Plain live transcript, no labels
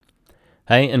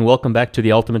Hey, and welcome back to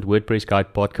the Ultimate WordPress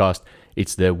Guide podcast.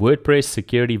 It's the WordPress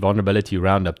Security Vulnerability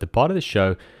Roundup, the part of the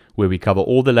show where we cover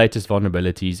all the latest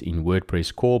vulnerabilities in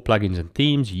WordPress core plugins and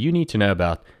themes you need to know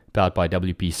about, powered by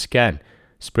WP Scan.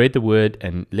 Spread the word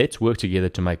and let's work together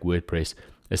to make WordPress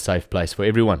a safe place for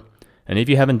everyone. And if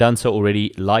you haven't done so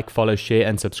already, like, follow, share,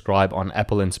 and subscribe on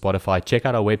Apple and Spotify. Check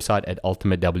out our website at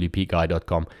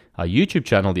ultimatewpguide.com, our YouTube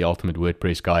channel, The Ultimate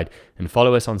WordPress Guide, and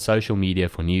follow us on social media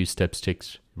for news, tips,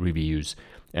 tricks, reviews,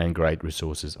 and great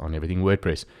resources on everything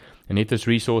WordPress. And if this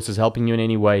resource is helping you in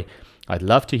any way, I'd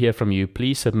love to hear from you.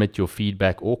 Please submit your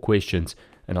feedback or questions,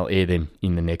 and I'll air them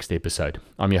in the next episode.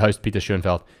 I'm your host, Peter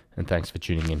Schoenfeld, and thanks for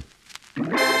tuning in.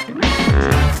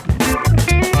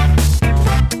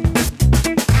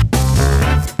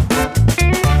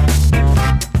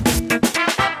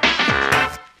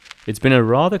 It's been a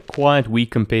rather quiet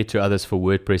week compared to others for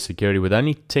WordPress security, with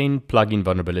only 10 plugin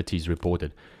vulnerabilities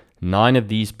reported. 9 of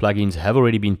these plugins have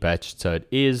already been patched, so it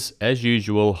is, as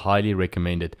usual, highly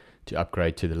recommended to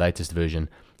upgrade to the latest version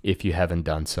if you haven't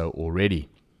done so already.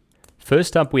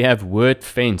 First up, we have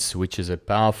WordFence, which is a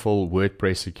powerful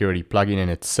WordPress security plugin in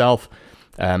itself.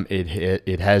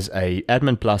 It has a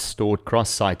Admin Plus stored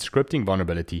cross-site scripting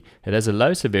vulnerability. It has a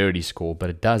low severity score, but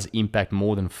it does impact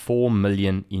more than 4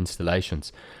 million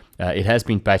installations. It has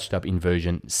been patched up in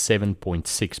version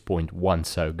 7.6.1,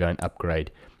 so go and upgrade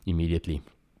immediately.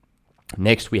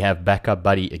 Next, we have Backup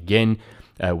Buddy again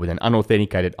with an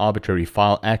unauthenticated arbitrary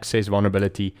file access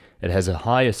vulnerability. It has a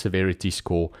higher severity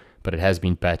score, but it has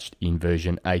been patched in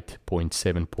version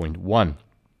 8.7.1.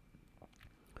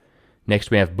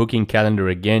 Next, we have Booking Calendar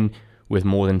again with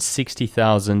more than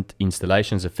 60,000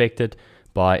 installations affected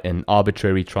by an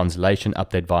arbitrary translation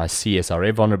update via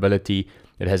CSRF vulnerability.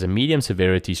 It has a medium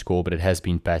severity score, but it has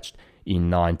been patched in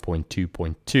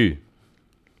 9.2.2.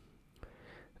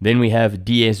 Then we have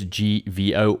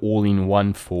DSGVO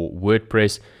all-in-one for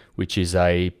WordPress, which is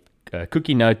a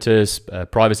cookie notice,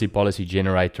 privacy policy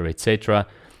generator, etc.,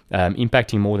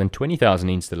 impacting more than 20,000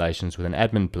 installations with an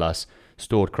Admin Plus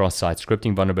stored cross-site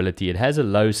scripting vulnerability. It has a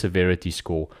low severity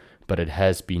score, but it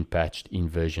has been patched in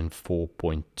version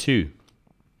 4.2.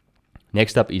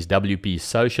 Next up is WP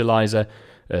Socializer,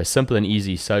 a simple and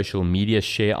easy social media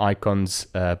share icons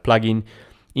plugin,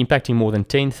 impacting more than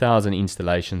 10,000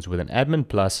 installations with an Admin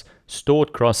Plus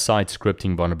stored cross-site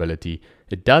scripting vulnerability.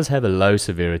 It does have a low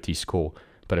severity score,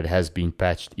 but it has been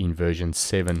patched in version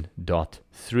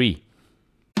 7.3.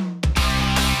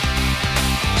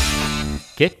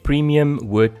 Get premium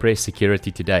WordPress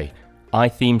security today.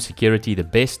 iTheme Security, the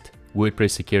best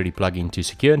WordPress security plugin to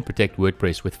secure and protect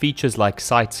WordPress with features like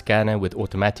Site Scanner with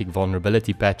automatic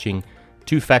vulnerability patching,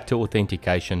 two-factor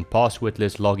authentication,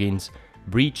 passwordless logins,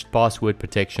 breached password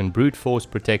protection, brute force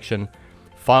protection,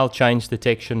 file change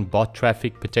detection, bot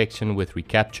traffic protection with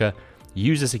reCAPTCHA,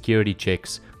 user security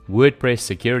checks, WordPress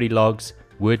security logs,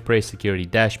 WordPress security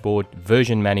dashboard,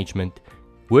 version management,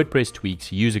 WordPress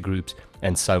tweaks, user groups,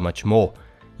 and so much more.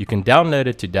 You can download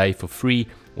it today for free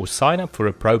or sign up for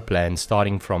a pro plan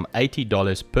starting from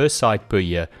 $80 per site per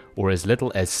year or as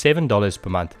little as $7 per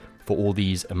month for all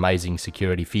these amazing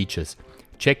security features.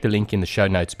 Check the link in the show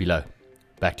notes below.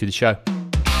 Back to the show.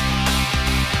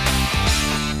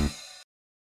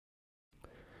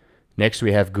 Next,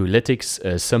 we have Goolytics,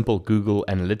 a simple Google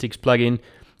Analytics plugin,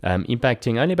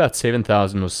 impacting only about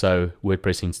 7,000 or so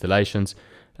WordPress installations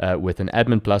with an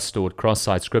Admin Plus stored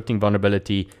cross-site scripting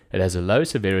vulnerability. It has a low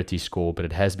severity score, but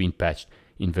it has been patched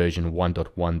in version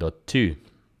 1.1.2.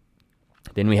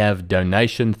 Then we have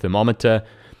Donation Thermometer,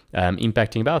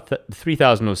 impacting about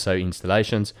 3,000 or so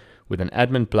installations with an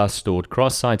Admin Plus stored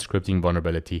cross-site scripting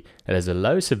vulnerability. It has a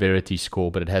low severity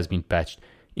score, but it has been patched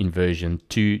in version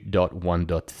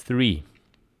 2.1.3.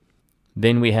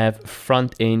 Then we have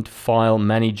Front-End File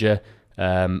Manager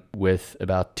with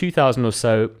about 2,000 or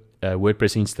so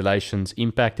WordPress installations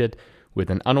impacted with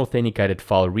an unauthenticated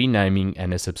file renaming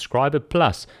and a Subscriber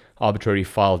Plus arbitrary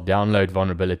file download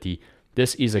vulnerability.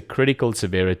 This is a critical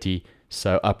severity,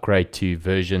 so upgrade to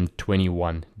version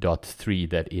 21.3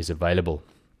 that is available.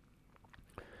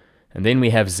 And then we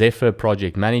have Zephyr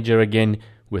Project Manager again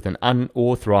with an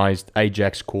unauthorized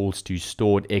AJAX calls to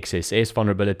stored XSS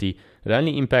vulnerability. It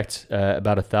only impacts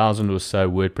about 1,000 or so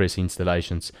WordPress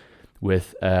installations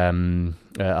with a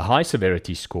high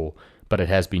severity score, but it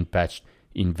has been patched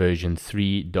in version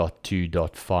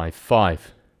 3.2.55.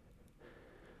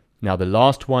 Now the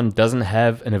last one doesn't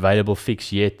have an available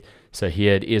fix yet, so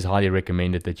here it is highly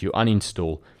recommended that you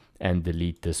uninstall and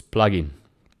delete this plugin.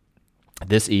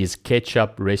 This is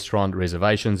Ketchup Restaurant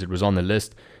Reservations. It was on the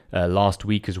list last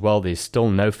week as well. There's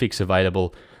still no fix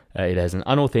available. It has an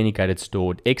unauthenticated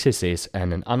stored XSS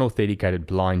and an unauthenticated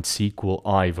blind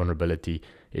SQLi vulnerability.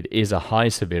 It is a high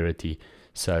severity,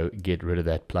 so get rid of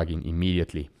that plugin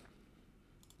immediately.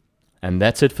 And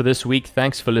that's it for this week.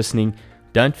 Thanks for listening.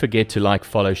 Don't forget to like,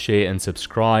 follow, share, and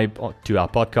subscribe to our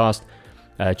podcast.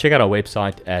 Check out our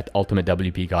website at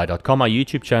ultimatewpguide.com, our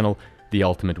YouTube channel, The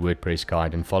Ultimate WordPress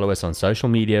Guide, and follow us on social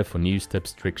media for news,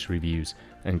 tips, tricks, reviews,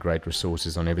 and great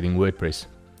resources on everything WordPress.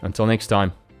 Until next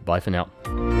time, bye for now.